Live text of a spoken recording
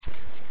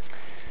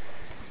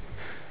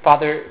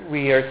Father,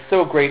 we are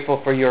so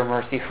grateful for your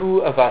mercy.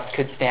 Who of us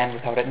could stand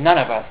without it? None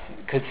of us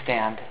could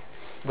stand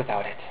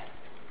without it.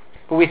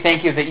 But we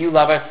thank you that you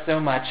love us so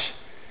much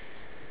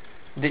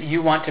that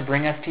you want to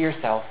bring us to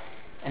yourself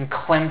and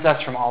cleanse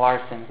us from all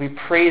our sins. We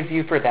praise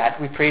you for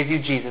that. We praise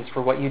you, Jesus,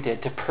 for what you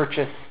did to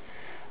purchase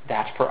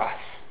that for us.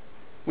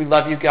 We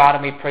love you, God,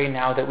 and we pray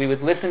now that we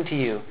would listen to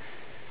you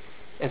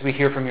as we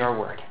hear from your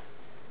word.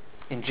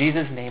 In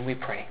Jesus' name we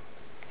pray.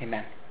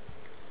 Amen.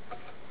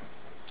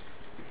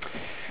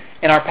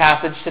 In our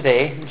passage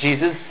today,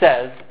 Jesus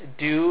says,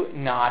 do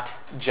not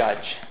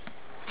judge.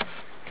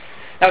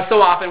 Now,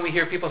 so often we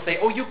hear people say,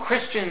 oh, you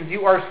Christians,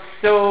 you are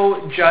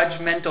so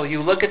judgmental.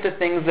 You look at the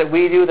things that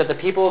we do, that the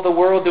people of the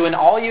world do, and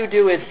all you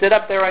do is sit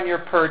up there on your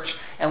perch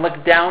and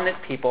look down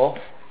at people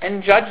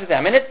and judge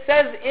them. And it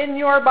says in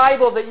your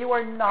Bible that you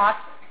are not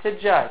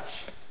to judge.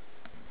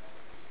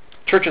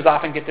 Churches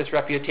often get this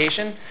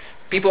reputation.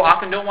 People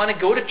often don't want to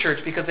go to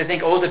church because they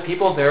think, oh, the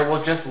people there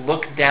will just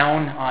look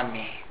down on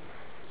me.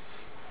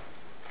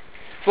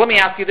 So let me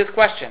ask you this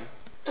question.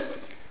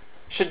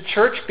 Should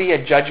church be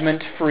a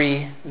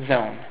judgment-free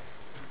zone?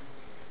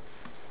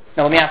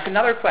 Now let me ask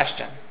another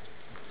question.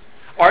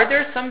 Are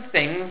there some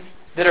things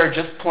that are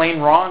just plain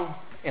wrong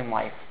in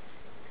life?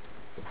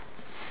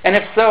 And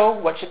if so,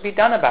 what should be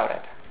done about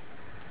it?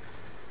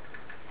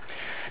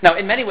 Now,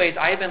 in many ways,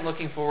 I have been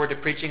looking forward to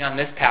preaching on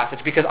this passage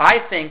because I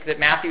think that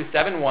Matthew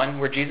 7:1,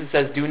 where Jesus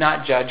says, do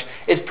not judge,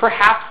 is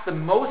perhaps the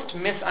most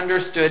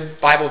misunderstood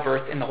Bible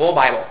verse in the whole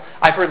Bible.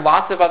 I've heard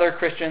lots of other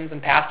Christians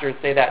and pastors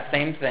say that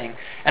same thing.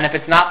 And if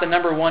it's not the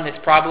number one,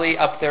 it's probably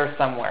up there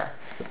somewhere.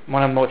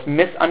 One of the most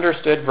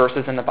misunderstood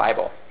verses in the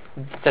Bible.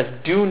 It says,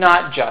 do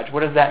not judge.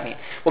 What does that mean?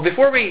 Well,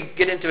 before we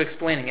get into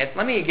explaining it,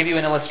 let me give you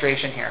an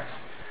illustration here.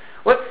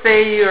 Let's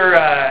say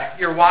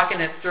you're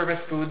walking at Service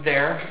Food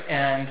there,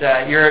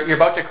 and you're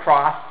about to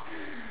cross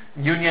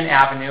Union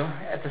Avenue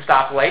at the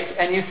stoplight,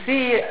 and you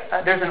see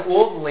there's an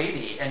old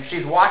lady, and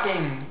she's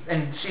walking,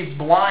 and she's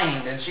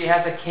blind, and she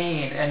has a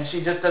cane, and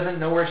she just doesn't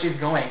know where she's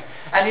going.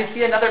 And you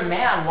see another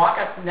man walk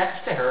up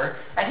next to her,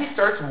 and he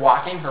starts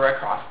walking her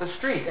across the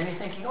street, and you're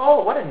thinking,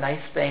 oh, what a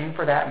nice thing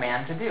for that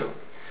man to do.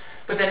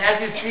 But then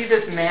as you see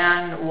this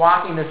man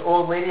walking this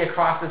old lady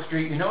across the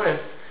street, you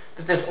notice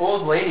that this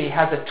old lady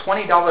has a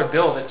 $20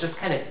 bill that's just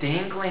kind of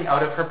dangling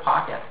out of her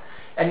pocket.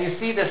 And you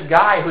see this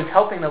guy who's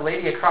helping the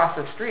lady across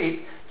the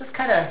street just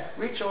kind of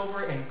reach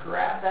over and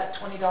grab that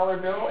 $20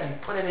 bill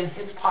and put it in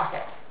his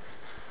pocket.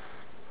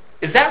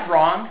 Is that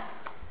wrong?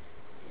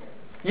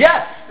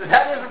 Yes,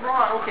 that is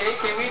wrong. Okay,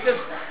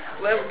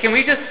 can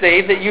we just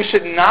say that you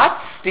should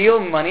not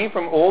steal money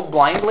from old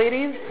blind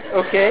ladies?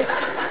 Okay?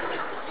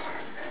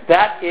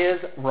 That is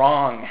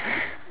wrong.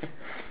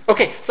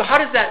 Okay, so how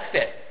does that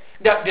fit?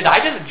 Now, did I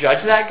just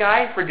judge that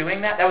guy for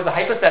doing that? That was a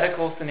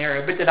hypothetical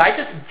scenario. But did I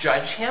just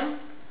judge him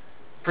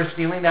for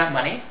stealing that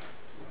money?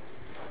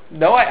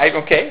 No,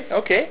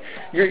 okay.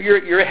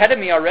 You're ahead of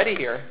me already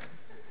here.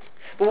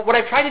 But what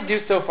I've tried to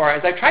do so far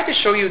is I've tried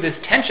to show you this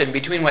tension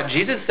between what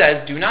Jesus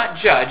says, do not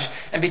judge,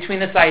 and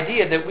between this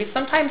idea that we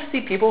sometimes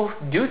see people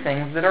do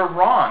things that are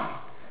wrong.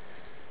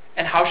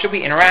 And how should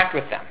we interact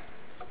with them?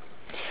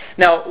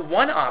 Now,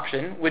 one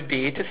option would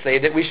be to say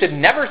that we should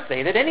never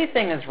say that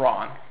anything is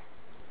wrong.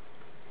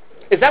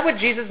 Is that what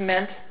Jesus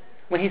meant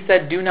when he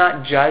said, do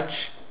not judge?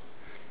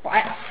 Well,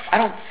 I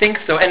don't think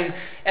so. And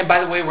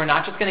by the way, we're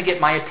not just going to get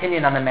my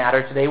opinion on the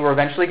matter today. We're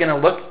eventually going to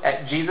look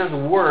at Jesus'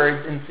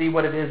 words and see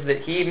what it is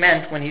that he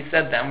meant when he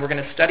said them. We're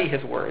going to study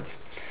his words.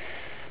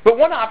 But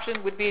one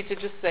option would be to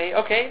just say,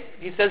 okay,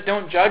 he says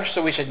don't judge,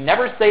 so we should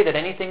never say that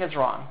anything is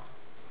wrong.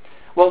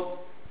 Well,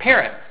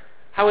 parents,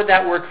 how would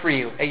that work for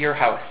you at your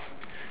house?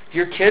 Do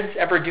your kids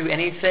ever do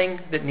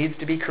anything that needs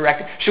to be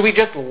corrected? Should we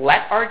just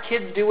let our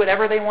kids do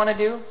whatever they want to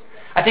do?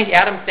 I think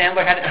Adam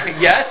Sandler had it.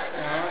 Yes?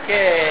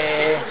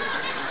 Okay.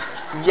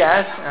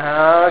 Yes?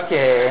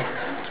 Okay.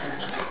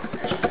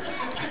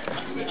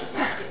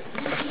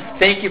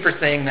 Thank you for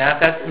saying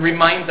that. That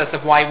reminds us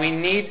of why we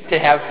need to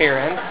have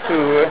parents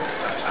who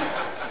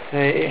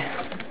say,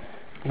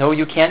 no,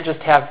 you can't just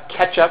have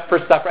ketchup for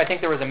supper. I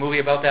think there was a movie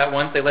about that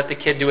once. They let the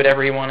kid do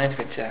whatever he wanted.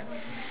 But,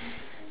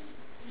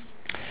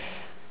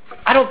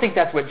 I don't think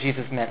that's what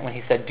Jesus meant when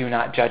he said, do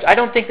not judge. I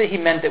don't think that he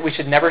meant that we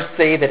should never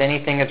say that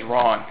anything is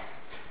wrong.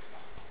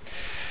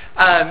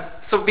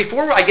 So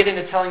before I get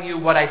into telling you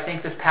what I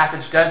think this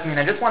passage does mean,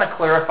 I just want to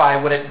clarify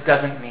what it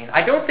doesn't mean.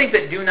 I don't think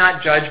that do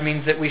not judge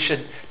means that we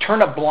should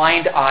turn a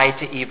blind eye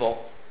to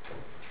evil.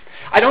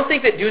 I don't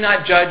think that do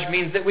not judge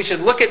means that we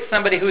should look at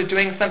somebody who is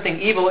doing something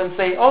evil and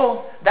say,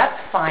 oh, that's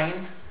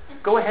fine.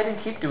 Go ahead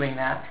and keep doing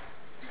that.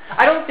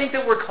 I don't think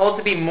that we're called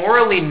to be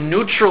morally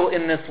neutral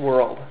in this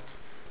world.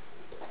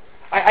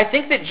 I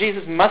think that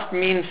Jesus must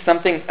mean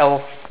something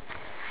else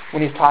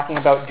when he's talking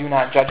about do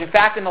not judge. In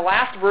fact, in the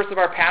last verse of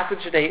our passage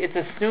today, it's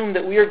assumed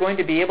that we are going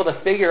to be able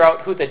to figure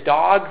out who the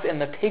dogs and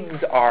the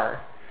pigs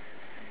are.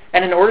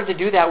 And in order to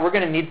do that, we're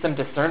going to need some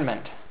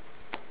discernment.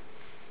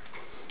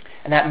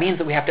 And that means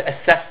that we have to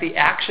assess the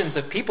actions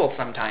of people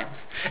sometimes.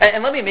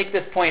 And let me make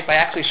this point by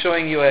actually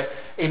showing you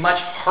a much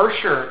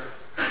harsher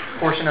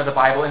portion of the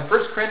Bible. In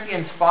 1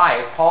 Corinthians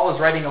 5, Paul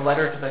is writing a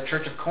letter to the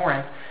church of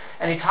Corinth,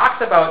 and he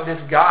talks about this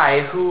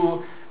guy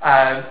who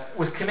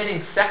was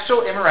committing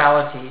sexual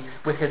immorality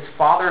with his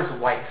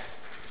father's wife.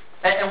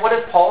 And what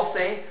does Paul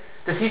say?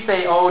 Does he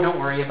say, oh, don't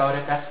worry about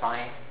it, that's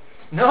fine?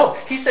 No,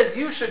 he says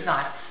you should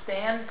not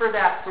stand for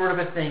that sort of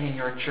a thing in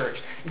your church.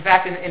 In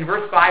fact, in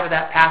verse 5 of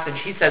that passage,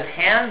 he says,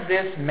 hand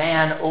this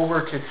man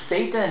over to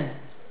Satan.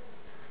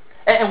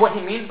 And what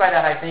he means by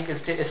that, I think, is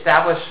to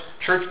establish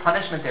church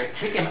punishment there.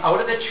 Kick him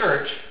out of the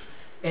church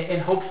in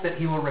hopes that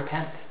he will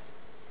repent.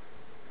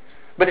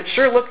 But it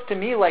sure looks to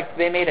me like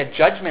they made a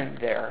judgment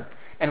there,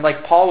 and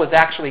like Paul was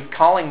actually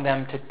calling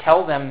them to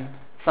tell them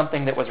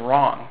something that was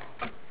wrong.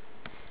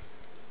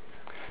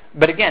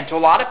 But again, to a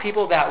lot of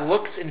people that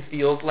looks and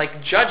feels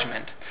like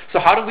judgment. So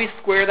how do we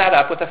square that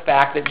up with the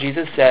fact that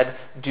Jesus said,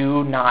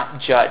 do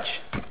not judge?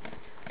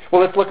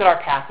 Well, let's look at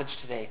our passage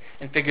today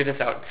and figure this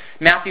out.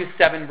 Matthew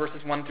 7,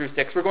 verses 1 through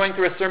 6. We're going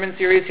through a sermon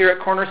series here at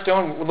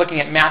Cornerstone. We're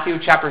looking at Matthew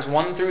chapters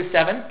 1 through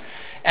 7.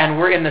 And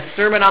we're in the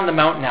Sermon on the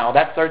Mount now.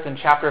 That starts in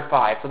chapter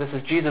 5. So this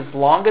is Jesus'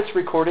 longest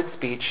recorded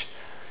speech.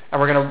 And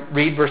we're going to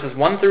read verses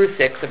 1 through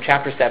 6 of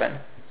chapter 7.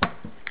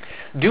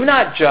 Do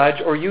not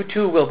judge, or you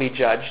too will be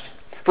judged.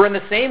 For in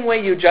the same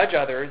way you judge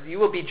others, you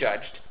will be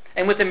judged.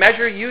 And with the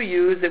measure you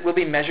use, it will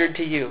be measured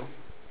to you.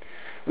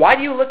 Why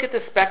do you look at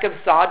the speck of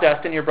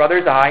sawdust in your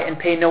brother's eye and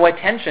pay no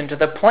attention to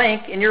the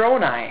plank in your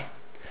own eye?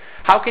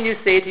 How can you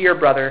say to your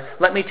brother,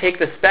 let me take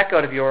the speck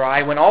out of your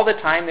eye, when all the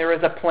time there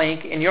is a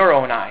plank in your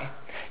own eye?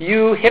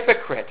 You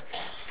hypocrite!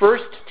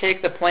 First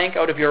take the plank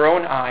out of your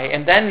own eye,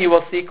 and then you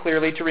will see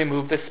clearly to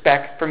remove the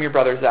speck from your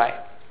brother's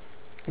eye.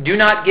 Do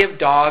not give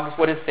dogs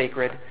what is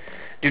sacred.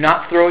 Do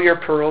not throw your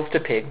pearls to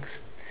pigs.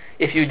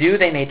 If you do,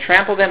 they may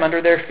trample them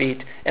under their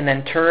feet and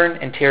then turn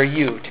and tear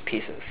you to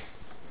pieces.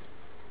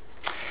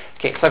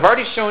 Okay, so I've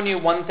already shown you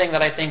one thing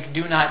that I think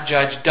do not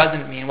judge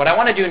doesn't mean. What I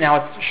want to do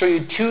now is show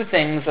you two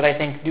things that I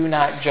think do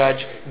not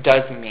judge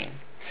does mean.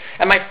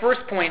 And my first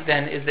point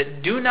then is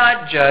that do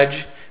not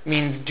judge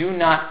means do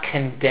not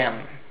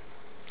condemn.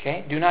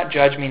 Okay, do not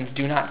judge means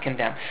do not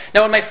condemn.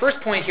 Now in my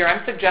first point here,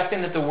 I'm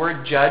suggesting that the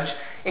word judge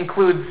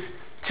includes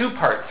two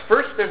parts.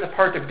 First, there's a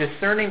part of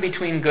discerning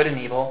between good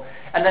and evil.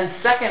 And then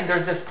second,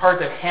 there's this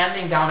part of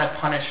handing down a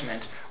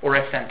punishment or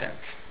a sentence.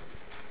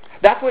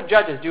 That's what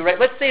judges do, right?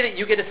 Let's say that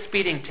you get a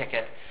speeding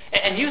ticket,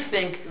 and you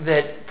think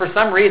that for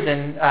some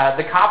reason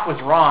the cop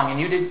was wrong and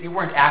you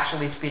weren't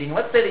actually speeding.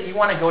 Let's say that you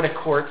want to go to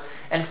court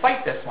and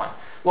fight this one.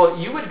 Well,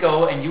 you would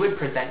go and you would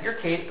present your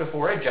case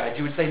before a judge.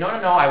 You would say, no,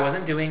 I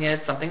wasn't doing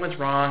it. Something was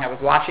wrong. I was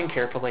watching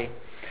carefully.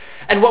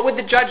 And what would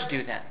the judge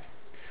do then?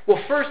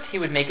 Well, first he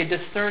would make a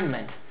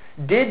discernment.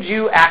 Did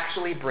you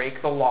actually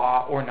break the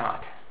law or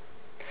not?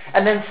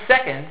 And then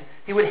second,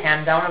 he would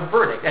hand down a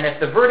verdict. And if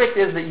the verdict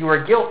is that you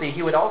are guilty,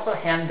 he would also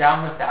hand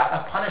down with that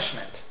a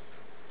punishment.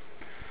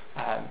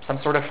 Some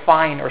sort of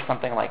fine or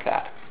something like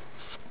that.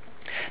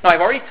 Now,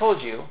 I've already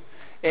told you,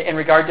 in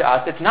regard to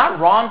us, it's not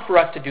wrong for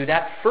us to do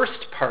that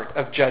first part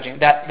of judging,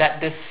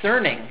 that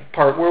discerning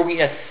part where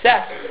we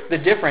assess the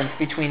difference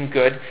between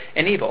good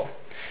and evil.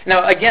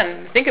 Now,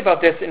 again, think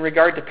about this in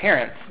regard to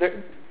parents.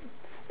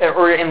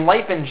 Or in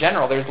life in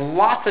general, there's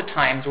lots of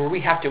times where we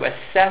have to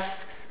assess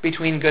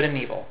between good and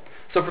evil.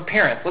 So for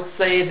parents, let's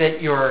say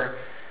that your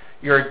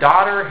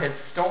daughter has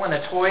stolen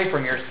a toy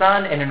from your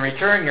son, and in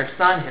return your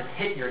son has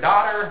hit your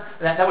daughter.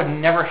 That would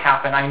never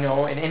happen, I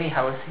know, in any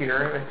house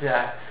here.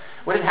 But,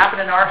 would it happen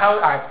in our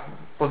house?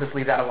 We'll just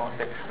leave that alone.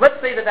 But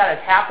let's say that has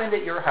happened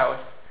at your house.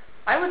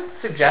 I would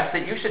suggest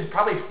that you should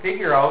probably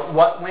figure out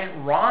what went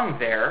wrong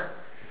there,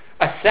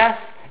 assess,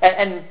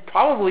 and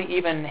probably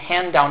even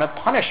hand down a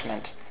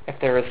punishment if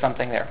there is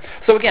something there.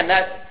 So again,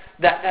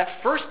 that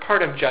first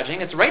part of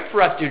judging, it's right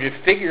for us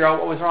to figure out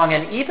what was wrong.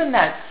 And even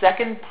that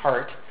second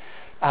part,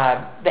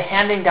 the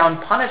handing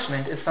down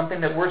punishment, is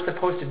something that we're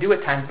supposed to do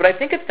at times. But I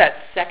think it's that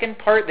second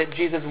part that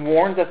Jesus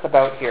warns us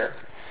about here.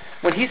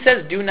 When he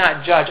says do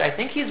not judge, I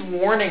think he's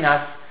warning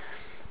us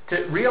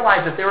to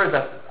realize that there is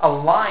a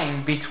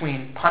line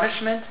between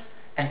punishment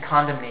and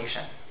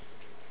condemnation.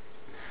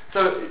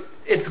 So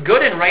it's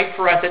good and right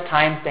for us at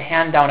times to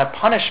hand down a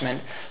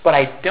punishment, but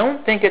I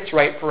don't think it's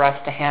right for us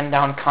to hand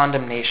down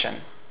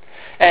condemnation.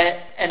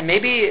 And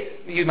maybe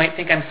you might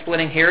think I'm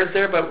splitting hairs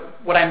there,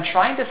 but what I'm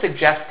trying to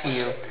suggest to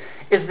you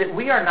is that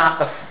we are not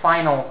the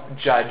final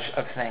judge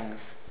of things,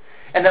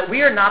 and that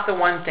we are not the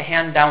ones to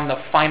hand down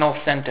the final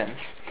sentence.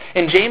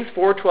 In James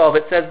 4:12,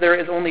 it says there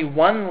is only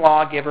one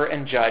lawgiver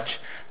and judge,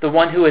 the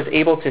one who is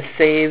able to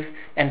save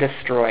and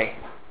destroy.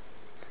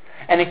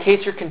 And in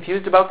case you're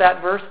confused about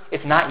that verse,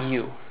 it's not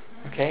you,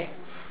 okay?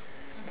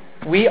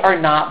 We are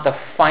not the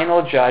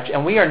final judge,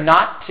 and we are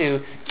not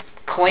to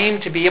claim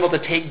to be able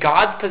to take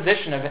God's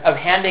position of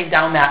handing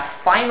down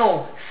that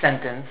final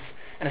sentence,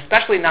 and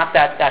especially not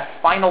that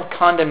final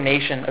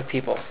condemnation of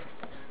people.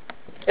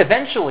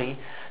 Eventually,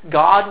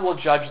 God will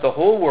judge the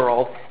whole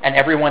world and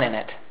everyone in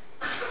it.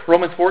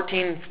 Romans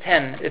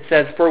 14:10, it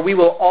says, "For we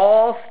will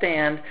all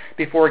stand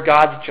before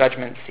God's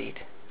judgment seat."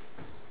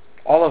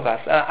 All of us.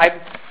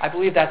 I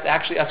believe that's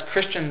actually us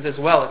Christians as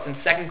well. It's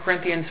in 2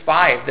 Corinthians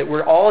 5 that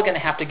we're all going to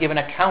have to give an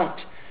account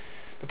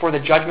before the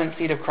judgment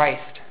seat of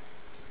Christ.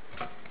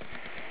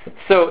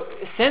 So,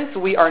 since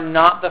we are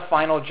not the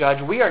final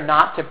judge, we are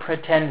not to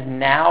pretend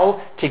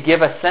now to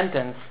give a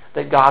sentence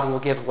that God will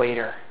give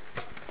later.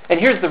 And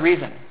here's the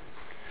reason.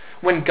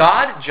 When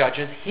God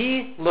judges,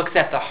 He looks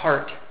at the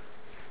heart.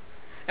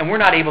 And we're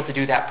not able to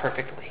do that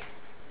perfectly.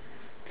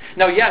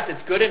 Now, yes,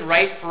 it's good and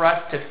right for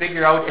us to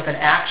figure out if an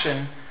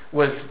action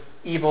was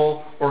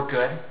evil or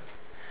good.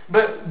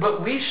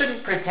 But we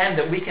shouldn't pretend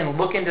that we can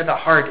look into the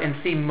heart and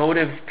see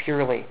motives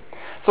purely.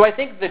 So I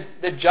think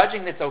the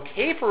judging that's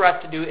okay for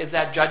us to do is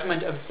that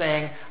judgment of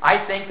saying,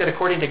 I think that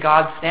according to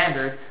God's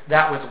standard,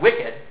 that was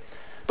wicked.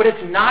 But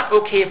it's not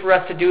okay for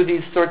us to do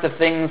these sorts of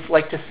things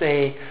like to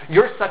say,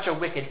 you're such a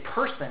wicked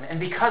person, and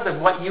because of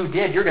what you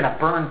did, you're going to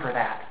burn for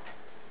that.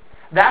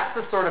 That's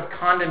the sort of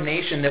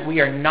condemnation that we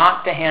are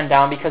not to hand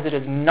down because it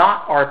is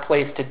not our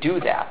place to do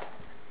that.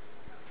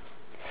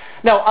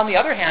 Now, on the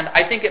other hand,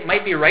 I think it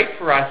might be right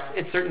for us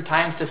at certain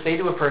times to say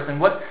to a person,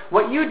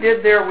 what you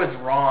did there was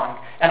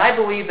wrong, and I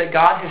believe that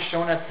God has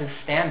shown us His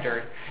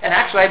standard. And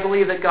actually, I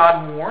believe that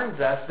God warns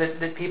us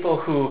that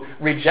people who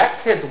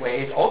reject His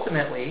ways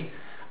ultimately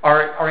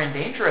are in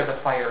danger of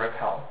the fire of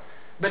hell.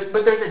 But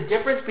there's a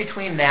difference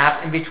between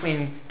that and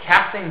between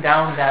casting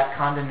down that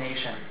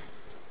condemnation.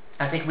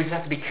 I think we just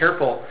have to be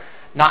careful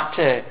not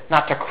to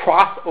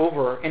cross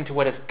over into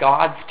what is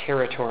God's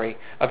territory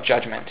of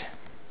judgment.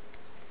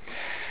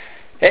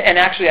 And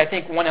actually, I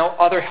think one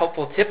other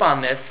helpful tip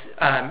on this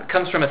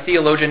comes from a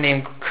theologian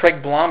named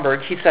Craig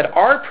Blomberg. He said,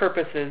 our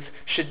purposes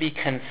should be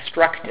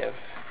constructive.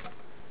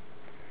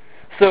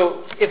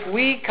 So if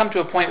we come to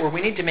a point where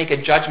we need to make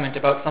a judgment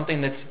about something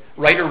that's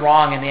right or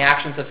wrong in the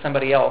actions of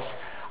somebody else,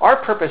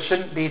 our purpose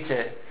shouldn't be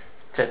to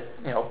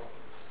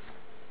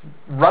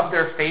rub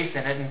their face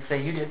in it and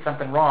say, you did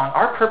something wrong.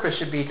 Our purpose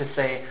should be to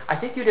say, I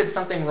think you did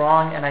something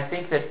wrong, and I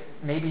think that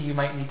maybe you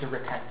might need to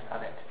repent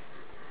of it.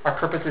 Our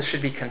purposes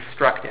should be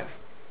constructive.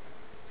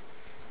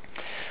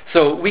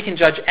 So we can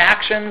judge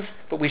actions,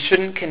 but we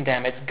shouldn't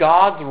condemn. It's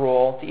God's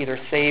role to either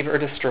save or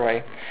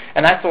destroy.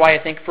 And that's why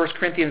I think 1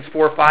 Corinthians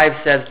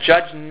 4:5 says,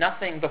 judge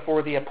nothing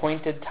before the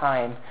appointed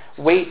time.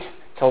 Wait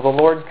till the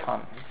Lord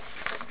comes.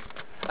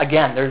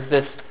 Again, there's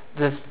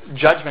this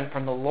judgment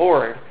from the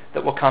Lord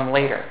that will come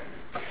later.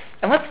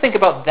 And let's think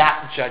about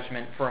that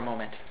judgment for a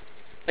moment.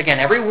 Again,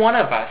 every one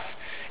of us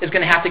is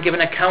going to have to give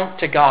an account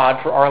to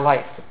God for our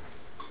life.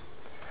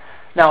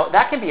 Now,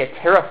 that can be a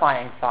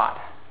terrifying thought.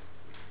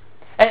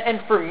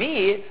 And for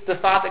me, the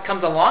thought that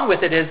comes along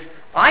with it is,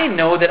 I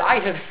know that I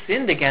have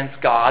sinned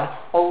against God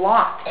a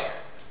lot.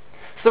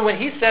 So when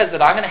He says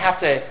that I'm going to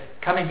have to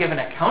come and give an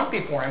account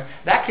before Him,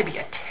 that could be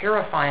a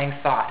terrifying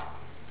thought.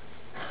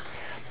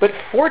 But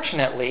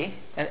fortunately,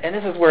 and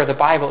this is where the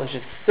Bible is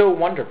just so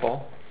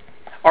wonderful,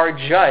 our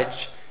judge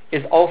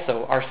is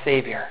also our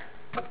Savior.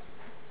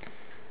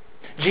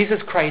 Jesus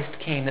Christ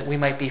came that we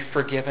might be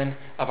forgiven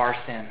of our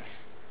sins.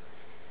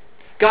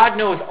 God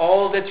knows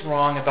all that's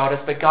wrong about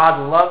us, but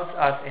God loves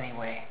us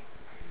anyway.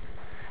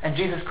 And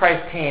Jesus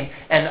Christ came,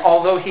 and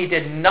although He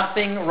did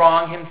nothing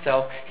wrong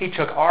Himself, He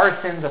took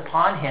our sins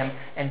upon Him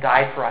and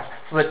died for us,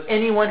 so that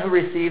anyone who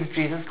receives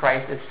Jesus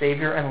Christ as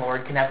Savior and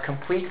Lord can have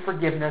complete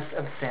forgiveness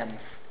of sins.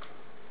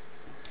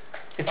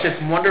 It's this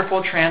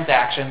wonderful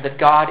transaction that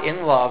God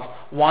in love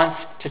wants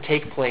to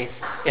take place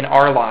in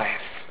our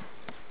lives.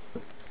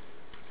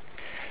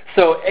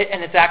 So,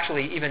 and it's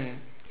actually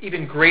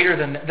even greater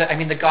than,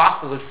 the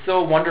gospel is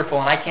so wonderful,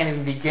 and I can't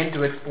even begin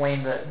to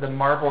explain the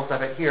marvels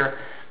of it here.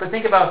 But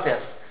think about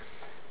this.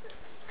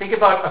 Think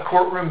about a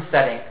courtroom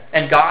setting,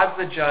 and God's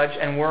the judge,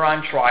 and we're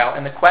on trial,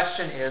 and the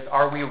question is,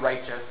 are we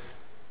righteous?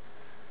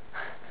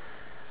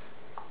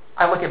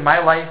 I look at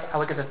my life, I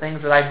look at the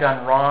things that I've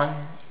done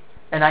wrong,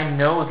 and I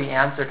know the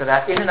answer to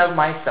that. In and of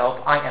myself,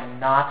 I am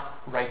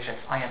not righteous.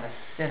 I am a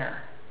sinner.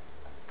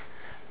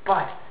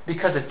 But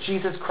because of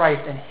Jesus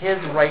Christ and His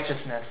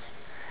righteousness,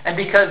 and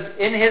because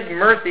in His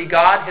mercy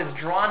God has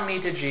drawn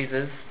me to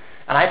Jesus,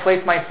 and I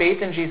place my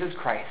faith in Jesus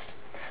Christ,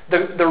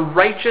 the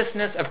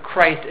righteousness of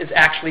Christ is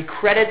actually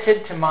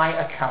credited to my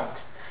account.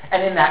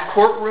 And in that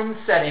courtroom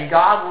setting,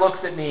 God looks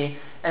at me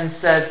and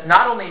says,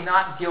 not only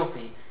not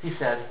guilty, He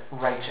says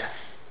righteous.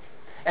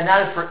 And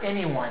that is for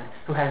anyone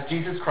who has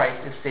Jesus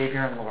Christ as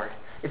Savior and Lord.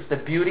 It's the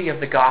beauty of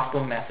the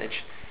gospel message.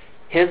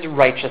 His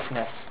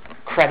righteousness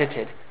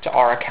credited to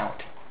our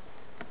account.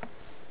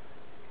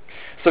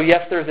 So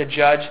yes, there's a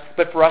judge,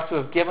 but for us who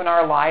have given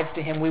our lives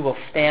to Him, we will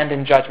stand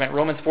in judgment.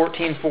 Romans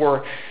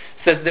 14:4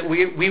 says that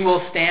we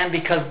will stand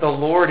because the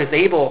Lord is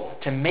able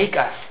to make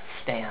us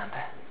stand.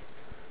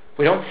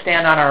 We don't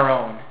stand on our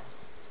own.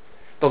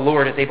 The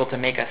Lord is able to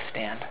make us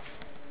stand.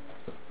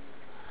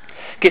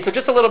 Okay, so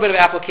just a little bit of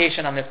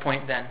application on this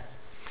point then.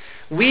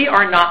 We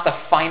are not the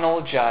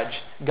final judge,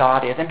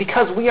 God is. And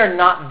because we are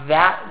not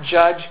that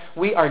judge,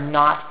 we are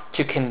not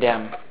to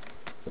condemn.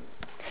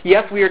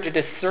 Yes, we are to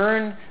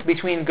discern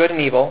between good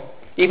and evil,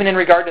 even in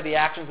regard to the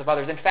actions of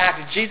others. In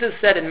fact, Jesus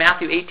said in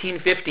Matthew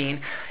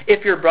 18:15,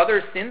 if your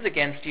brother sins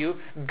against you,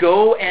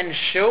 go and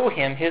show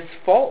him his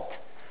fault,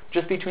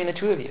 just between the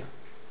two of you.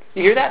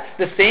 You hear that?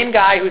 The same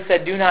guy who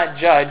said, do not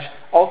judge,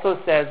 also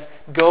says,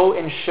 go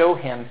and show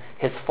him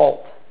his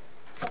fault.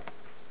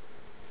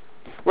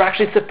 We're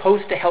actually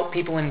supposed to help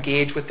people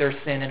engage with their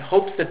sin in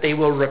hopes that they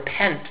will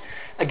repent.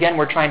 Again,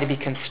 we're trying to be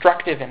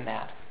constructive in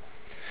that.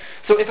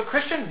 So if a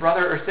Christian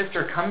brother or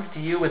sister comes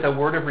to you with a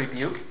word of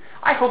rebuke,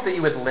 I hope that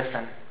you would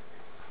listen.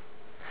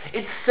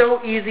 It's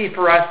so easy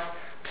for us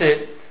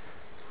to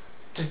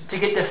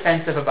get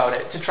defensive about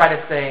it, to try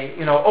to say,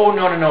 oh,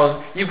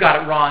 no, you've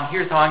got it wrong.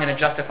 Here's how I'm going to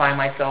justify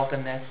myself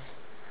in this.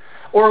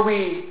 Or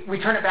we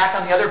turn it back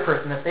on the other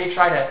person. If they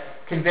try to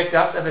convict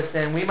us of a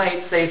sin, we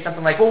might say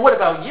something like, well, what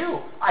about you?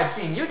 I've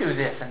seen you do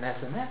this and this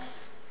and this.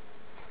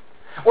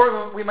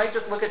 Or we might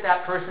just look at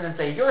that person and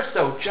say, you're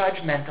so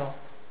judgmental.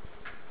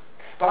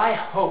 But I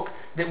hope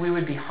that we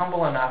would be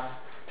humble enough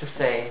to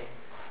say,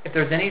 if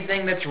there's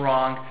anything that's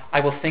wrong, I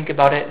will think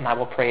about it and I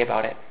will pray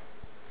about it.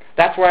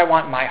 That's where I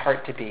want my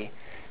heart to be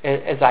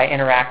as I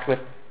interact with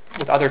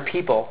other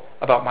people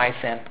about my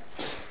sin.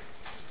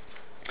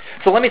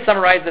 So let me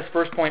summarize this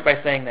first point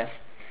by saying this.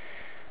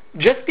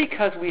 Just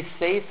because we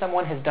say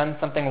someone has done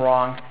something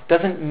wrong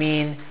doesn't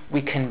mean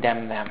we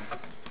condemn them.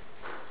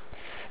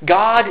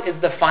 God is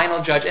the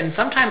final judge, and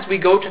sometimes we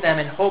go to them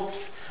in hopes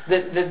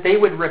that they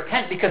would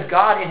repent because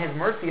God, in His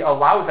mercy,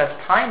 allows us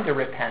time to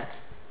repent.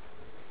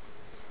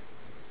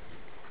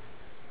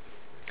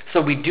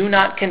 So we do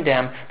not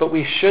condemn, but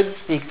we should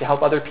seek to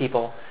help other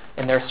people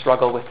in their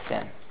struggle with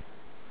sin.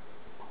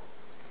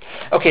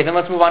 Okay, then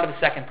let's move on to the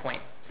second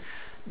point.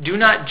 Do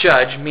not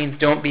judge means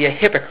don't be a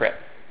hypocrite.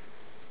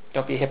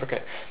 Don't be a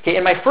hypocrite. Okay,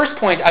 in my first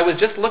point, I was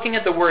just looking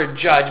at the word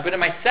judge, but in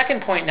my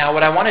second point now,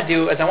 what I want to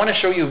do is I want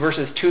to show you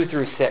verses 2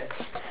 through 6.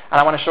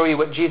 And I want to show you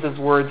what Jesus'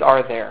 words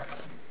are there.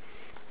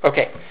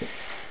 Okay.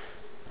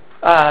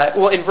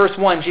 Well, in verse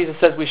 1, Jesus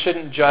says we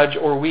shouldn't judge,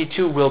 or we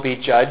too will be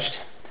judged.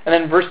 And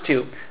then verse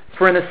 2,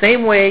 for in the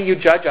same way you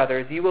judge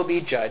others, you will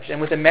be judged, and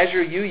with the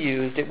measure you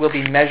used, it will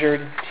be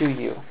measured to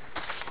you.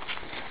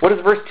 What does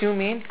verse 2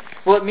 mean?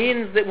 Well, it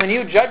means that when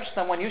you judge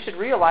someone, you should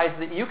realize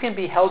that you can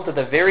be held to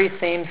the very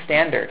same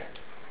standard.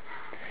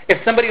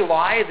 If somebody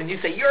lies and you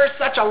say, you're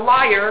such a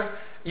liar,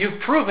 you've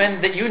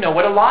proven that you know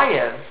what a lie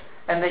is,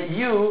 and that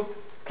you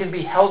can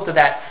be held to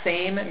that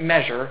same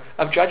measure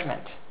of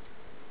judgment.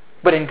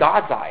 But in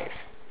God's eyes,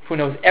 who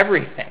knows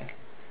everything,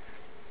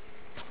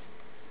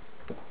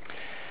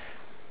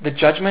 the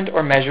judgment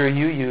or measure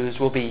you use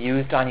will be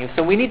used on you.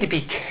 So we need to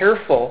be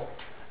careful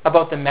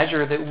about the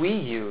measure that we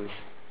use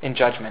in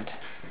judgment.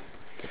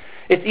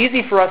 It's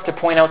easy for us to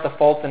point out the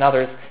faults in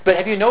others, but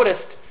have you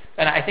noticed,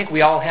 and I think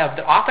we all have,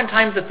 that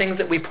oftentimes the things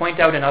that we point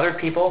out in other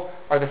people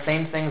are the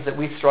same things that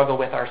we struggle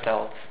with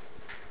ourselves?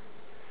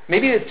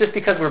 Maybe it's just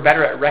because we're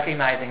better at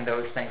recognizing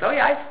those things. Oh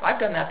yeah, I've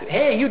done that too.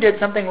 Hey, you did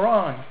something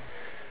wrong.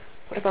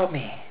 What about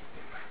me?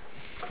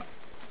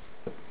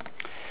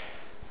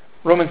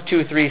 Romans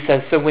 2:3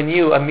 says, so when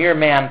you, a mere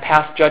man,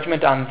 pass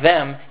judgment on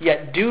them,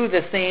 yet do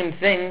the same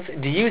things,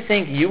 do you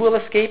think you will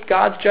escape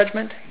God's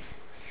judgment?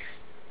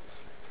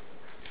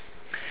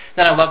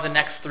 Then I love the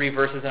next 3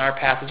 verses in our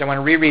passage. I want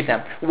to reread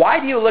them. Why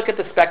do you look at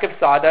the speck of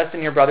sawdust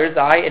in your brother's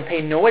eye and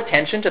pay no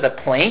attention to the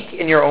plank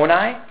in your own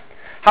eye?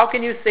 How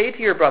can you say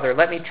to your brother,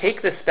 let me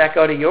take the speck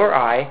out of your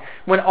eye,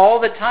 when all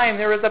the time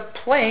there is a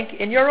plank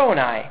in your own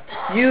eye?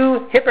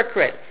 You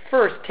hypocrite,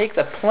 first take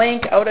the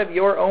plank out of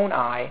your own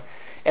eye,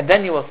 and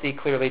then you will see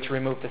clearly to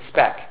remove the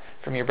speck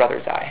from your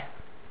brother's eye.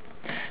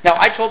 Now,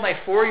 I told my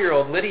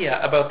 4-year-old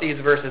Lydia about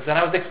these verses, and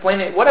I was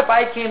explaining, what if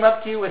I came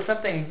up to you with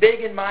something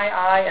big in my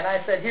eye, and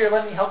I said, here,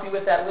 let me help you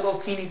with that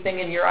little teeny thing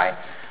in your eye?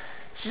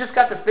 She just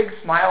got this big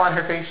smile on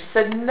her face. She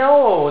said,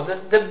 no,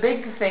 the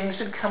big thing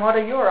should come out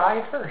of your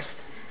eye first.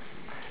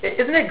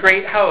 Isn't it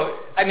great how,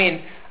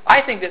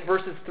 I think that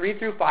verses 3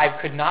 through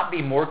 5 could not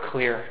be more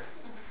clear.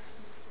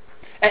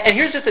 And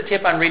here's just a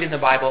tip on reading the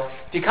Bible.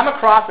 If you come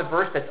across a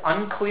verse that's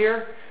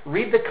unclear,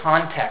 read the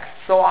context.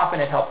 So often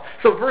it helps.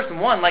 So verse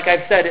 1, like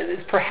I've said,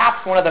 is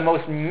perhaps one of the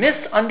most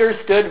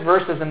misunderstood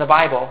verses in the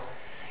Bible.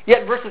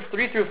 Yet verses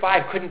 3 through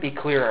 5 couldn't be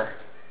clearer.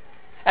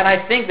 And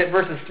I think that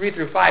verses 3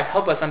 through 5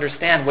 help us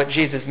understand what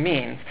Jesus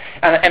means.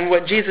 And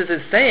what Jesus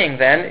is saying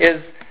then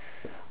is,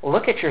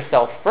 look at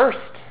yourself first.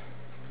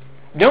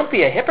 Don't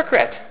be a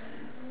hypocrite.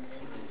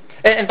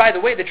 And by the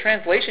way, the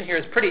translation here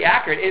is pretty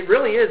accurate. It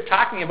really is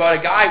talking about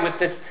a guy with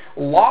this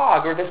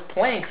log or this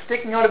plank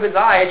sticking out of his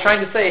eye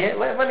trying to say, hey,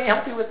 let me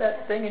help you with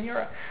that thing in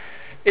your eye.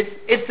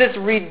 It's this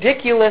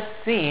ridiculous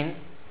scene,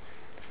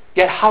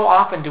 yet how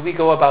often do we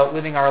go about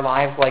living our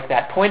lives like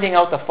that, pointing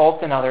out the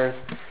faults in others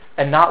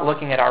and not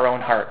looking at our own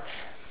hearts?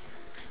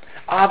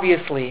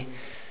 Obviously,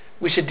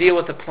 we should deal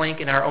with the plank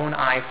in our own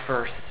eye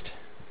first.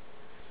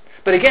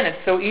 But again, it's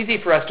so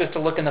easy for us just to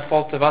look in the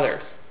faults of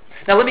others.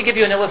 Now let me give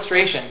you an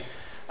illustration.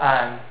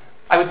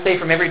 I would say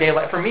from everyday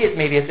life. For me,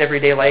 it's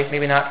everyday life,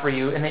 maybe not for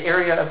you. In the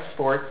area of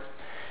sports,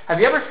 have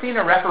you ever seen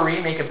a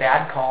referee make a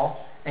bad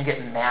call and get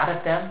mad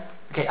at them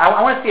Okay,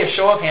 I want to see a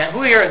show of hands.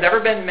 Who here has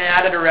ever been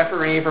mad at a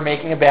referee for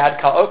making a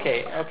bad call?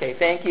 Okay,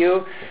 thank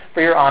you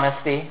for your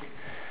honesty.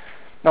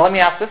 Now let me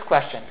ask this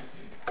question.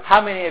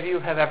 How many of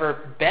you have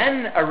ever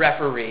been a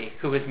referee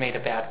who has made a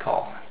bad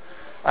call?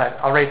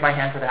 I'll raise my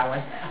hand for that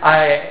one.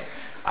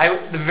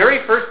 The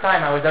very first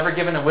time I was ever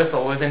given a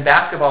whistle was in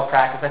basketball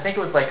practice. I think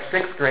it was like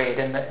 6th grade,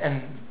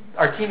 and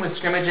our team was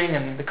scrimmaging,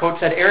 and the coach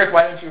said, "Eric,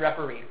 why don't you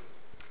referee?"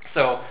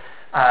 So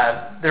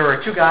there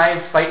were 2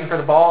 guys fighting for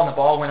the ball, and the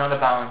ball went out of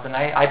bounds, and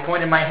I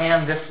pointed my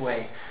hand this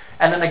way.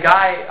 And then the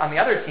guy on the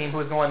other team who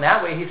was going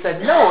that way, he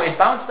said, "No, it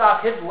bounced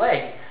off his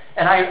leg."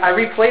 And I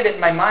replayed it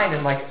in my mind,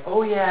 and like,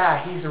 oh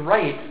yeah, he's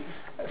right.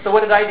 So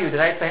what did I do? Did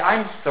I say,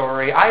 "I'm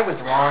sorry, I was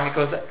wrong"? It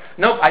goes,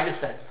 nope, I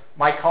just said,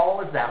 my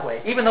call is that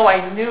way. Even though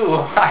I knew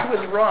I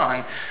was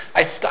wrong,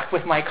 I stuck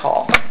with my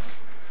call.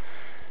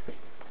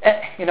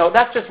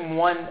 That's just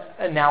one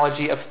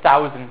analogy of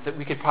thousands that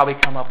we could probably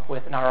come up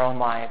with in our own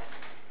lives.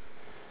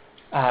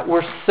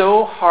 We're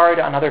so hard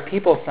on other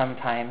people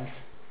sometimes,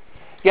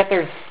 yet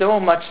there's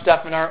so much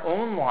stuff in our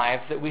own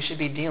lives that we should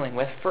be dealing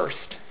with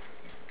first.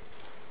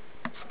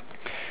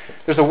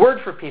 There's a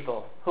word for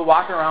people who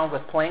walk around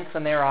with planks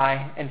in their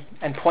eye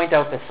and point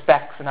out the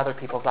specks in other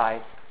people's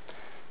eyes.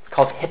 It's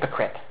called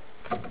hypocrite.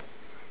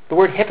 The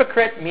word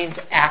hypocrite means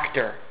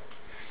actor.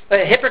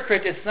 A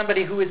hypocrite is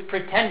somebody who is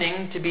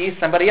pretending to be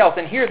somebody else.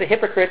 And here the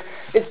hypocrite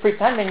is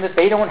pretending that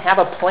they don't have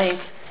a plank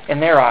in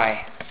their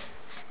eye.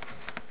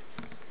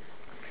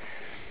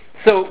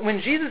 So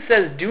when Jesus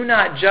says, "Do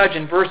not judge"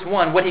 in verse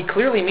 1, what he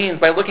clearly means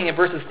by looking at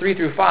verses 3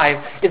 through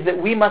 5 is that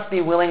we must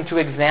be willing to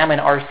examine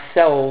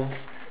ourselves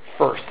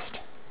first.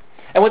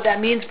 And what that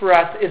means for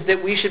us is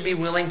that we should be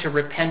willing to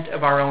repent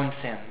of our own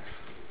sins.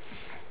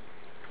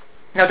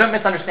 Now, don't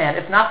misunderstand.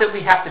 It's not that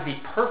we have to be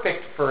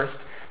perfect first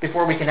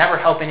before we can ever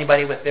help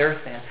anybody with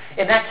their sin.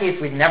 In that case,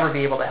 we'd never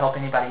be able to help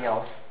anybody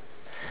else.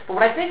 But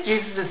what I think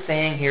Jesus is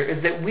saying here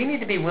is that we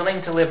need to be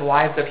willing to live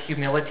lives of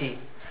humility,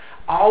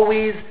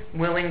 always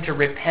willing to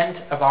repent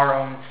of our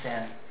own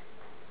sin,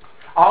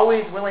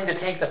 always willing to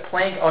take the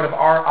plank out of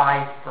our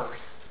eye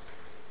first.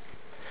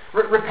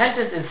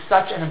 Repentance is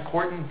such an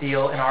important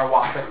deal in our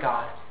walk with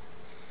God.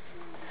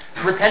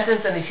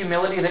 Repentance and the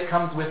humility that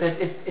comes with it,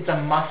 it's a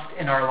must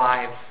in our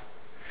lives.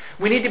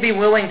 We need to be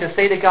willing to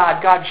say to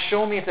God, "God,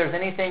 show me if there's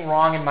anything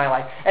wrong in my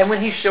life." And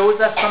when he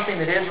shows us something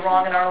that is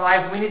wrong in our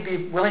lives, we need to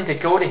be willing to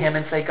go to him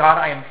and say, "God,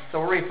 I am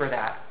sorry for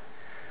that.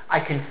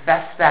 I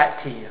confess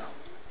that to you."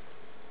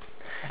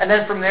 And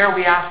then from there,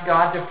 we ask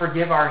God to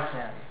forgive our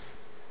sins.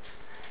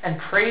 And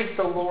praise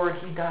the Lord,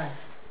 he does.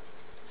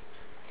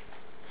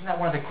 Isn't that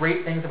one of the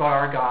great things about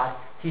our God?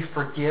 He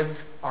forgives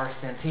our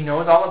sins. He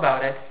knows all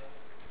about it.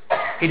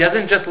 He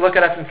doesn't just look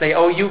at us and say,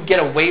 "Oh, you get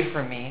away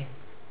from me."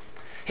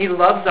 He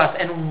loves us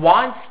and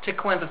wants to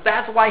cleanse us.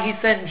 That's why he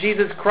sent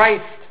Jesus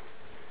Christ,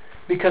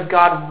 because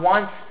God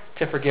wants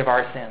to forgive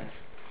our sins.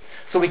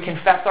 So we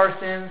confess our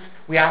sins,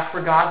 we ask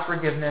for God's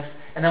forgiveness,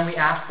 and then we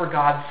ask for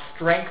God's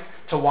strength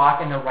to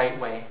walk in the right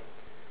way.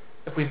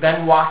 If we've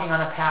been walking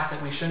on a path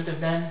that we shouldn't have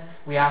been,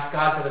 we ask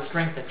God for the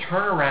strength to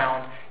turn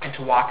around and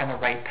to walk on the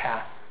right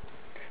path.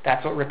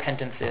 That's what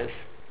repentance is.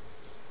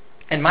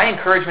 And my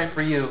encouragement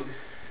for you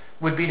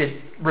would be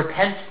to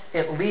repent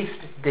at least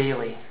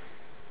daily.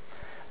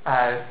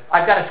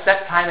 I've got a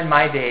set time in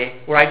my day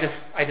where I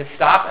just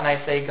stop and I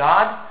say,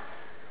 "God,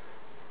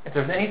 if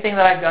there's anything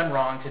that I've done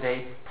wrong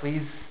today,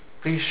 please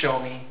show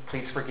me,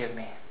 please forgive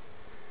me."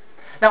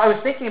 Now I was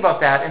thinking about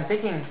that and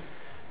thinking,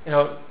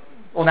 well,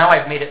 now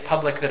I've made it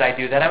public that I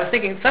do that. I was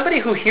thinking somebody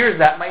who hears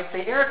that might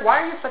say, "Eric, why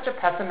are you such a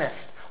pessimist?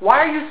 Why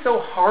are you so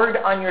hard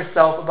on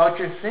yourself about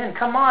your sin?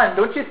 Come on,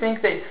 don't you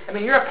think that,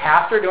 you're a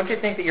pastor, don't you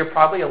think that you're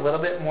probably a little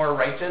bit more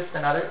righteous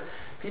than other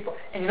people?"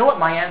 And you know what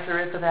my answer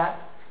is to that?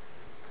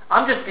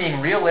 I'm just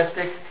being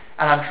realistic,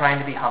 and I'm trying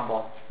to be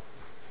humble.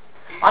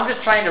 I'm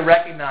just trying to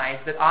recognize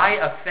that I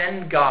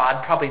offend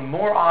God probably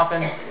more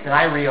often than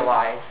I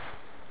realize.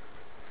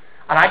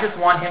 And I just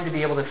want him to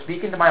be able to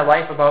speak into my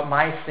life about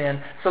my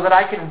sin so that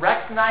I can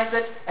recognize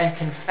it and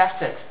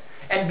confess it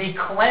and be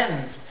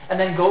cleansed and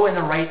then go in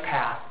the right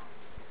path.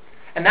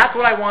 And that's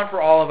what I want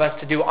for all of us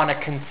to do on a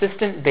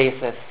consistent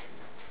basis,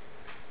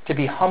 to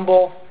be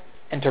humble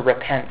and to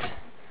repent,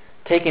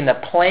 taking the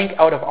plank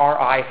out of our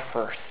eye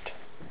first.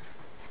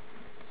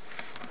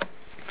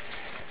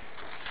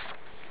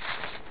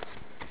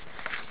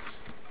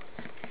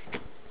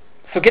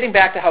 So getting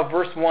back to how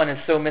verse 1 is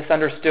so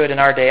misunderstood in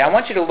our day, I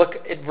want you to look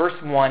at verse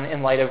 1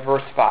 in light of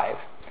verse 5.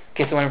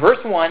 Okay, so in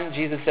verse 1,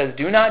 Jesus says,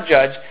 "Do not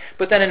judge,"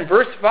 but then in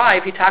verse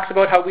 5, he talks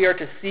about how we are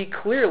to see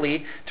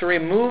clearly to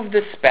remove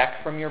the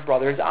speck from your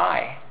brother's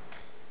eye.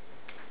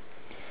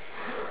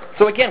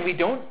 So again, we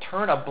don't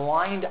turn a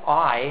blind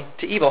eye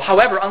to evil.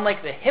 However,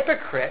 unlike the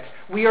hypocrite,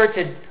 we are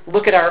to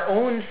look at our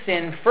own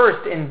sin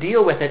first and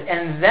deal with it,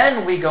 and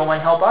then we go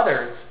and help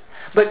others.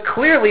 But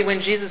clearly, when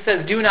Jesus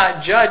says, "Do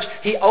not judge,"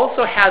 he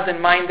also has in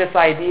mind this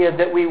idea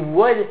that we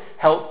would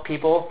help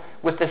people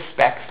with the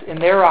specks in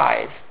their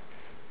eyes.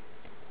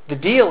 The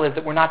deal is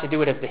that we're not to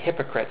do it as the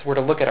hypocrites. We're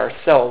to look at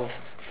ourselves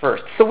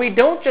first. So we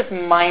don't just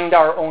mind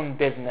our own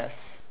business.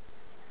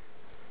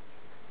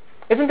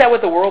 Isn't that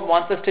what the world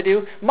wants us to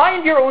do?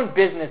 Mind your own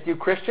business, you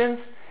Christians.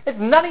 It's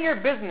none of your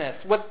business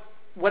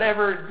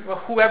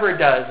whoever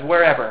does,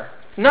 wherever.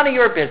 None of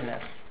your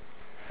business.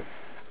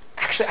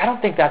 Actually, I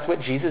don't think that's what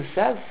Jesus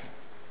says.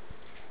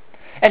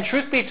 And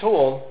truth be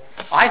told,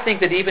 I think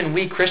that even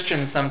we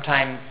Christians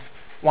sometimes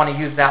want to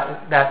use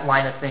that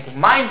line of thinking.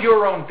 Mind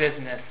your own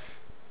business.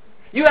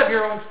 You have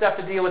your own stuff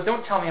to deal with.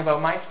 Don't tell me about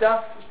my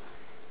stuff.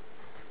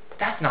 But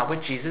that's not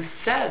what Jesus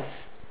says.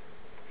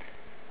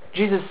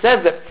 Jesus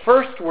says that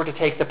first we're to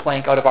take the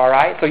plank out of our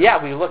eye. So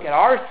yeah, we look at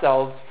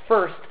ourselves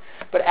first,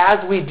 but as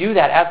we do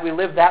that, as we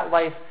live that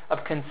life of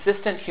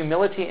consistent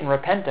humility and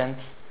repentance,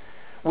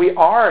 we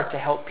are to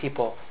help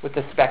people with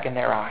the speck in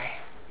their eye.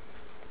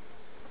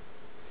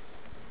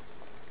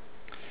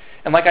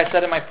 And like I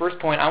said in my first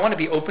point, I want to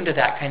be open to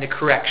that kind of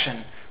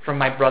correction from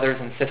my brothers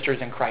and sisters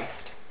in Christ.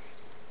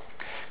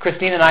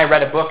 Christine and I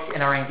read a book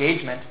in our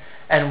engagement,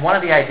 and one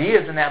of the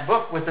ideas in that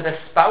book was that a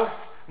spouse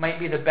might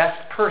be the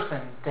best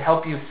person to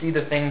help you see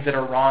the things that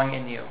are wrong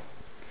in you.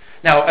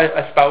 Now,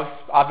 a spouse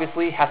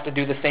obviously has to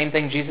do the same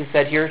thing Jesus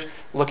said here.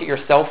 Look at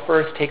yourself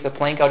first, take the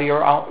plank out of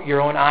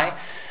your own eye.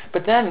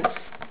 But then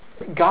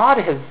God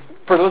has,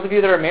 for those of you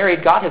that are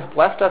married, God has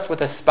blessed us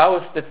with a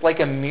spouse that's like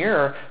a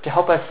mirror to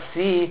help us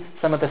see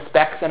some of the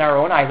specks in our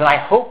own eyes. And I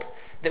hope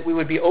that we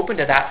would be open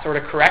to that sort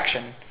of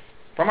correction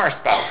from our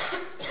spouse.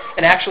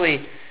 And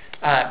actually,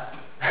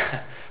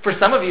 for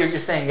some of you,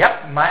 you're saying,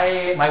 yep,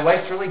 my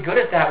wife's really good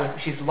at that.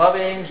 She's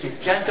loving,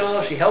 she's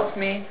gentle, she helps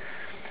me.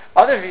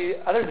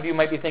 Others of you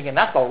might be thinking,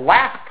 that's the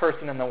last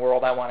person in the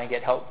world I want to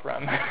get help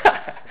from.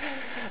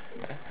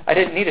 I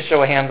didn't need a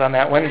show of hands on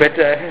that one, but...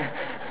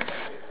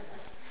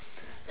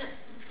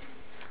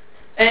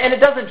 And it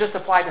doesn't just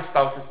apply to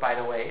spouses, by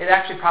the way. It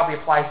actually probably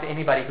applies to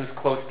anybody who's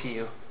close to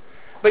you.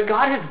 But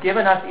God has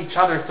given us each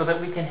other so that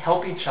we can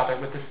help each other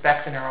with the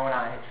specks in our own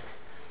eyes,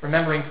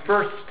 remembering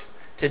first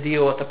to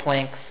deal with the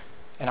planks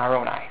in our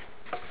own eyes.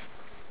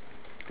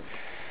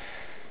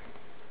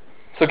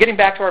 So getting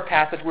back to our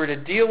passage, we're to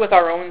deal with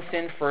our own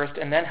sin first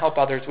and then help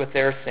others with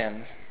their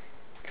sins.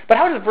 But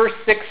how does verse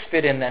 6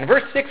 fit in then?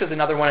 Verse 6 is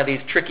another one of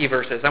these tricky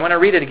verses. I want to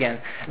read it again.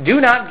 Do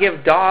not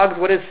give dogs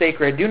what is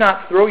sacred. Do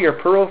not throw your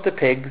pearls to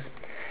pigs.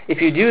 If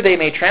you do, they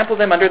may trample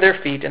them under their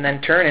feet and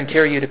then turn and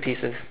tear you to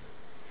pieces.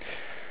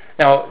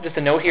 Now, just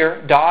a note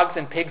here, dogs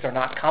and pigs are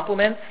not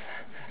complements.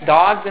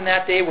 Dogs in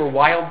that day were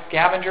wild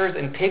scavengers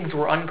and pigs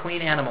were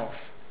unclean animals.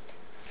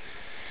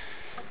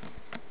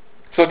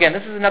 So again,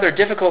 this is another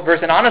difficult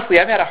verse, and honestly,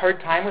 I've had a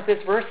hard time with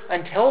this verse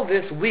until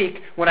this week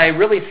when I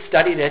really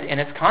studied it in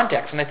its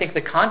context, and I think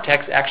the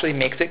context actually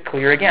makes it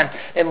clear again.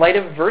 In light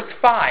of verse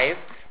 5,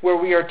 where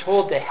we are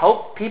told to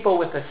help people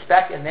with the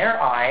speck in their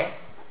eye,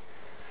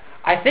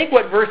 I think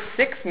what verse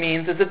 6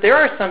 means is that there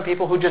are some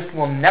people who just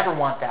will never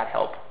want that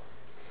help.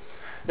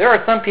 There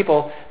are some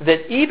people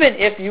that even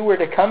if you were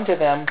to come to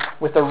them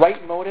with the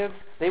right motives,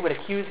 they would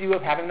accuse you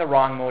of having the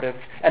wrong motives,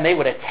 and they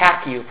would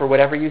attack you for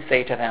whatever you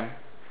say to them.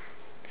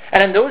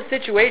 And in those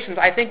situations,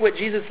 I think what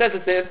Jesus says is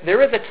that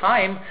there is a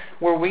time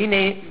where we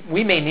may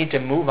need to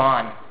move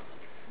on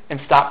and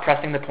stop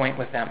pressing the point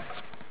with them.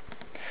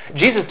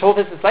 Jesus told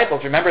his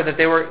disciples, remember that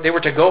they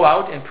were to go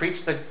out and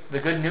preach the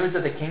good news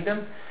of the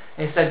kingdom.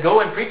 And he said,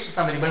 go and preach to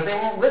somebody, but if they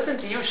won't listen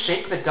to you,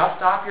 shake the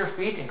dust off your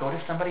feet and go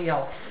to somebody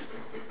else.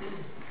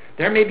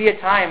 There may be a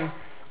time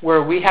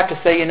where we have to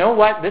say, you know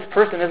what, this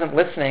person isn't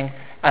listening,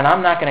 and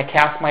I'm not going to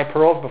cast my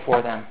pearls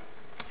before them.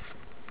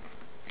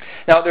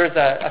 Now, there's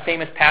a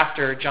famous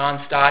pastor,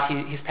 John Stott.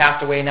 He's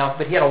passed away now,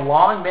 but he had a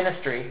long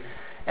ministry,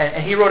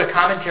 and he wrote a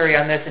commentary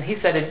on this, and he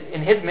said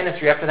in his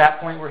ministry, up to that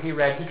point where he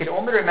read, he could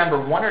only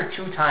remember 1 or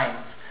 2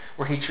 times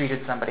where he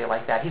treated somebody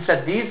like that. He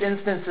said these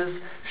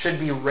instances should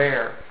be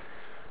rare,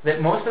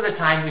 that most of the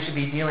time we should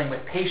be dealing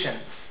with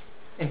patience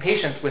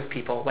with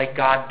people like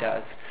God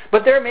does.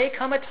 But there may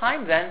come a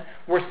time then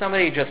where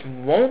somebody just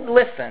won't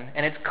listen,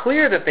 and it's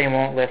clear that they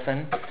won't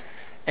listen,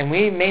 and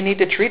we may need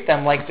to treat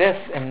them like this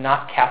and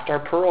not cast our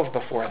pearls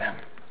before them.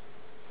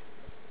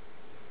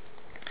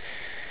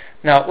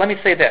 Now, let me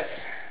say this.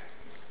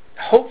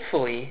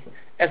 Hopefully,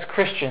 as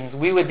Christians,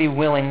 we would be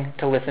willing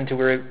to listen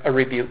to a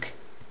rebuke.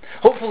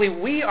 Hopefully,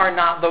 we are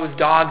not those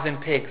dogs and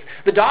pigs.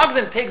 The dogs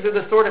and pigs are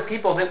the sort of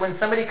people that when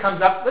somebody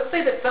comes up, let's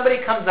say that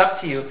somebody comes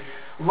up to you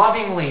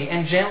lovingly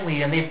and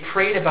gently, and they've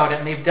prayed about it,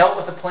 and they've dealt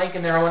with a plank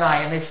in their own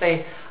eye, and they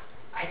say,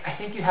 I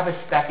think you have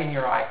a speck in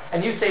your eye.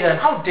 And you say to them,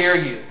 how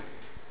dare you?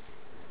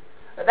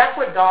 That's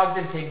what dogs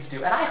and pigs do.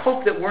 And I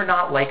hope that we're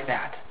not like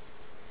that.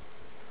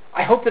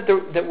 I hope that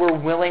we're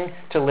willing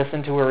to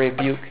listen to a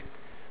rebuke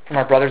from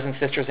our brothers and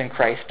sisters in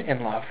Christ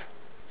in love.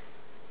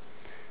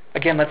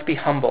 Again, let's be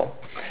humble.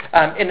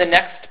 In the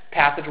next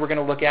passage we're going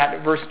to look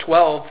at, verse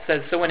 12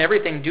 says, so in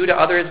everything do to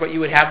others what you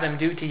would have them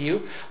do to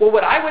you. Well,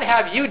 what I would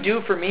have you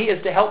do for me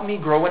is to help me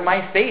grow in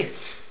my faith.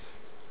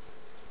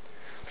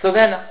 So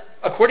then,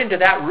 according to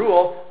that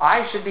rule,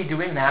 I should be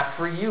doing that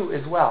for you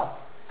as well,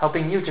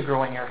 helping you to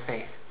grow in your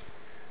faith.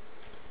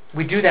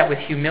 We do that with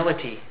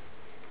humility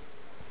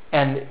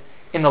and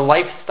in the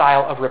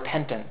lifestyle of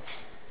repentance.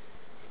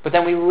 But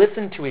then we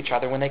listen to each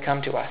other when they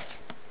come to us.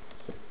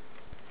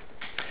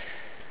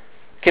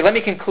 Okay, let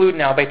me conclude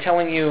now by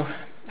telling you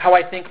how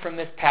I think from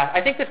this passage.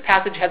 I think this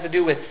passage has to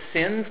do with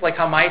sins, like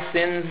how my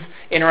sins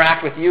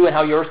interact with you and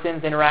how your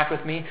sins interact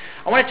with me.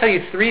 I want to tell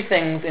you 3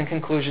 things in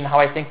conclusion how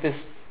I think this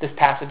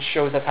passage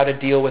shows us how to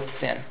deal with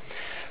sin.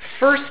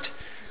 First,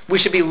 we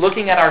should be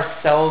looking at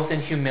ourselves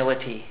in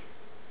humility,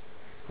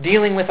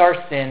 dealing with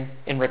our sin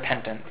in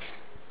repentance.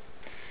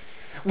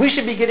 We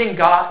should be getting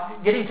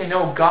to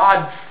know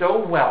God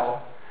so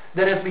well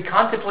that as we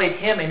contemplate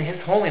Him in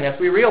His holiness,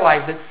 we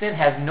realize that sin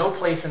has no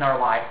place in our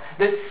life,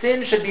 that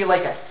sin should be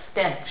like a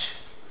stench.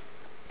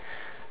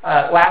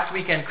 Last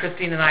weekend,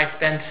 Christine and I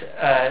spent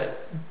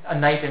a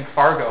night in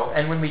Fargo,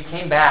 and when we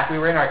came back, we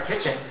were in our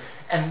kitchen,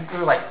 and we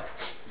were like,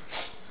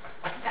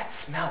 what's that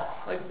smell?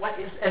 Like, what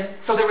is... And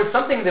so there was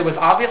something that was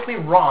obviously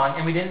wrong,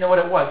 and we didn't know what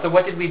it was. So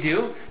what did we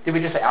do? Did we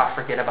just say,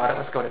 forget about it,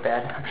 let's go to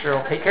bed. I'm sure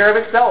it'll take care of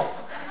itself.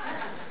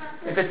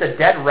 If it's a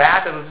dead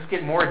rat, it'll just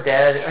get more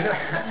dead.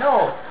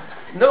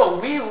 No,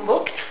 we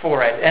looked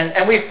for it,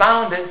 and we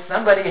found that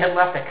somebody had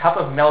left a cup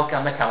of milk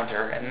on the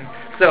counter. And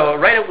so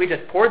we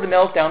just poured the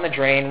milk down the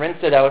drain,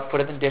 rinsed it out,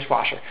 put it in the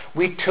dishwasher.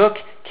 We took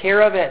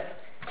care of it.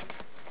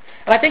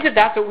 And I think that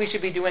that's what we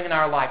should be doing in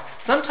our lives.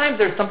 Sometimes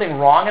there's something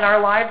wrong in our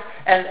lives,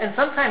 and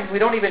sometimes we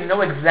don't even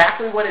know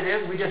exactly what it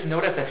is. We just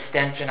notice a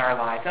stench in our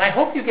lives. And I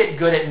hope you get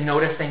good at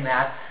noticing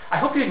that. I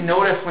hope you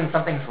notice when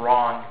something's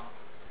wrong.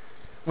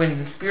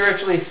 When,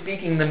 spiritually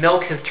speaking, the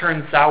milk has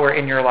turned sour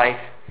in your life.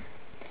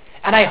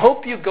 And I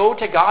hope you go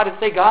to God and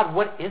say, God,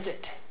 what is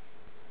it?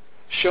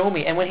 Show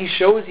me. And when He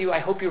shows you, I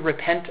hope you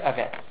repent of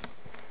it.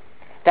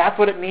 That's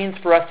what it means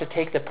for us to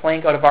take the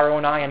plank out of our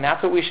own eye, and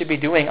that's what we should be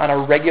doing on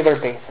a regular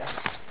basis.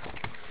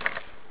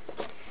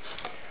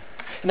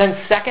 And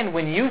then second,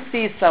 when you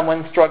see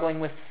someone struggling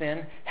with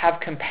sin,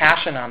 have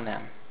compassion on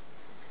them.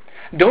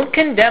 Don't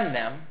condemn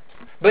them,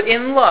 but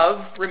in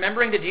love,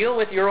 remembering to deal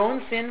with your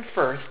own sin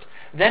first,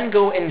 then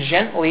go and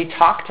gently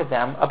talk to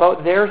them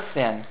about their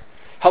sin.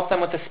 Help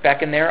them with the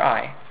speck in their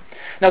eye.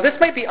 Now, this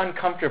might be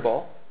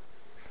uncomfortable.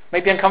 It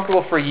might be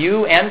uncomfortable for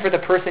you and for the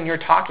person you're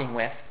talking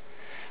with.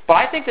 But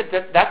I think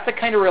that's the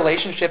kind of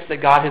relationships that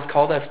God has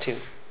called us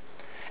to.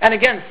 And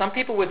again, some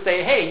people would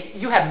say, hey,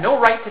 you have no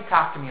right to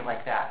talk to me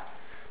like that.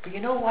 But you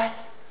know what?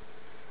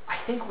 I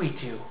think we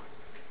do.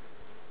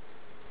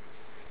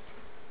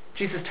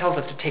 Jesus tells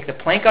us to take the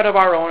plank out of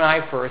our own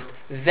eye first,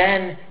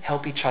 then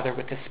help each other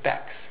with the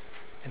specks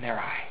in their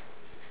eye.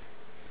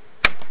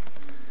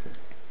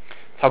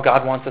 How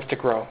God wants us to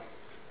grow.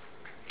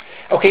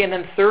 Okay, and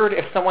then third,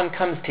 if someone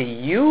comes to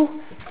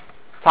you,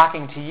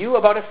 talking to you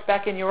about a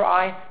speck in your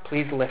eye,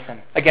 please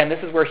listen. Again, this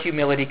is where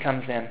humility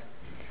comes in.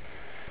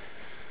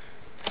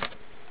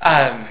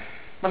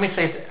 Let me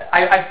say,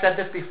 I've said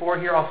this before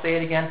here, I'll say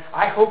it again.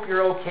 I hope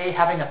you're okay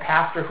having a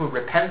pastor who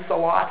repents a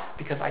lot,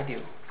 because I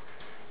do.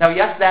 Now,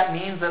 yes, that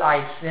means that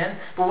I sin,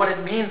 but what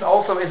it means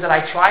also is that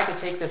I try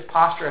to take this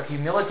posture of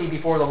humility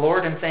before the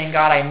Lord and saying,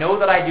 God, I know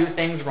that I do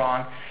things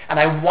wrong, and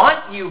I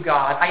want you,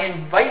 God, I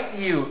invite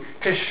you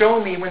to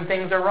show me when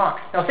things are wrong.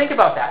 Now, think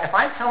about that. If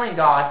I'm telling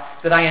God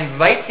that I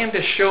invite Him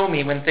to show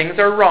me when things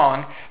are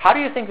wrong, how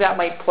do you think that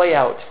might play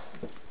out?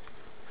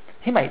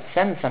 He might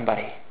send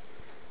somebody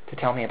to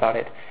tell me about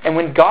it. And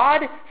when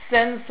God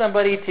sends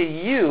somebody to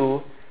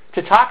you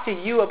to talk to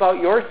you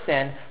about your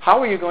sin, how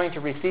are you going to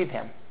receive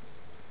Him?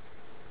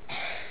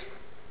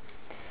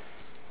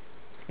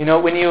 You know,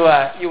 when you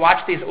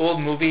watch these old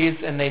movies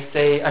and they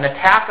say an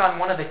attack on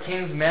one of the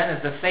king's men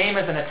is the same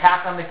as an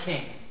attack on the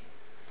king.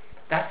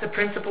 That's the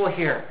principle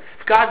here.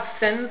 If God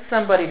sends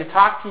somebody to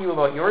talk to you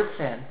about your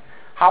sin,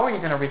 how are you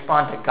going to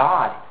respond to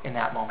God in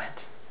that moment?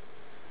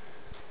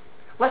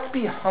 Let's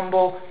be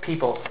humble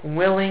people,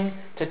 willing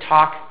to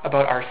talk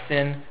about our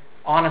sin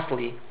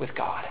honestly with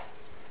God.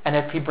 And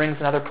if He brings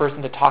another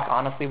person, to talk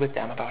honestly with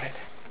them about it.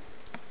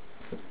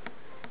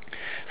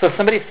 So if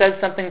somebody says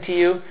something to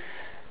you,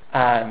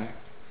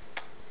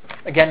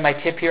 again, my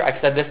tip here, I've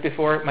said this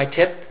before, my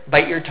tip,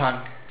 bite your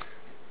tongue.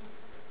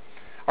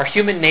 Our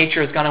human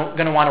nature is going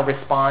to want to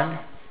respond.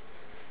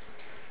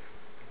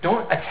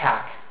 Don't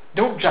attack.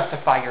 Don't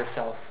justify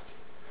yourself.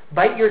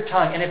 Bite your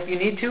tongue. And if you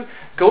need to,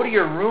 go to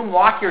your room,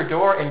 lock your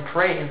door, and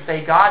pray and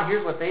say, God,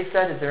 here's what they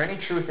said. Is there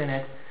any truth in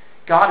it?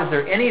 God, is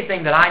there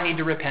anything that I need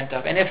to repent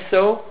of? And if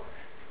so,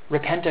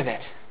 repent of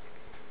it.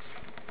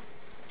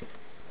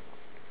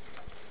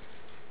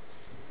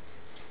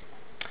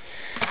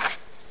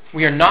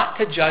 We are not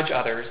to judge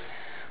others.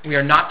 We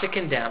are not to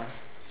condemn.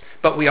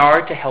 But we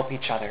are to help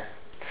each other.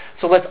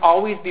 So let's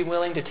always be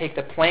willing to take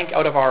the plank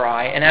out of our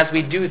eye. And as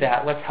we do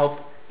that, let's help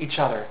each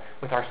other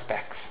with our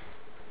specks.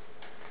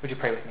 Would you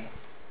pray with me?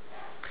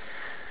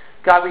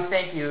 God, we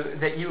thank you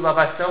that you love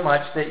us so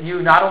much that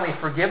you not only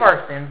forgive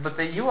our sins, but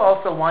that you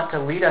also want to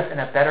lead us in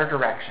a better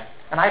direction.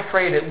 And I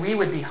pray that we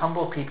would be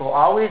humble people,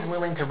 always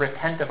willing to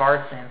repent of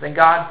our sins. And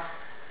God,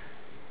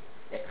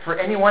 for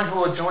anyone who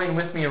will join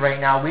with me right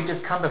now, we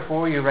just come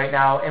before you right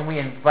now and we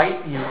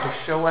invite you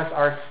to show us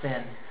our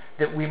sin,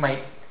 that we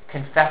might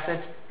confess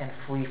it and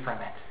flee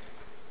from it.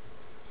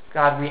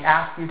 God, we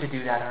ask you to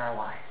do that in our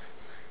lives.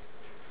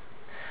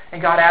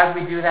 And God, as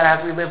we do that,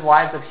 as we live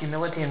lives of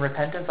humility and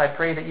repentance, I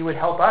pray that you would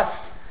help us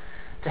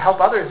to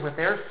help others with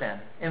their sin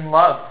in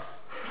love,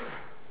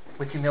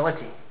 with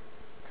humility.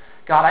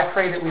 God, I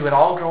pray that we would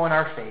all grow in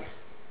our faith,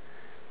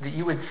 that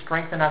you would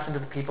strengthen us into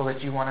the people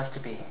that you want us to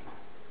be,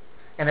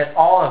 and that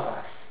all of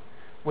us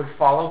would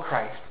follow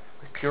Christ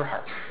with pure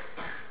hearts.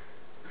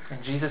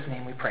 In Jesus'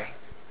 name we pray.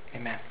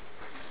 Amen.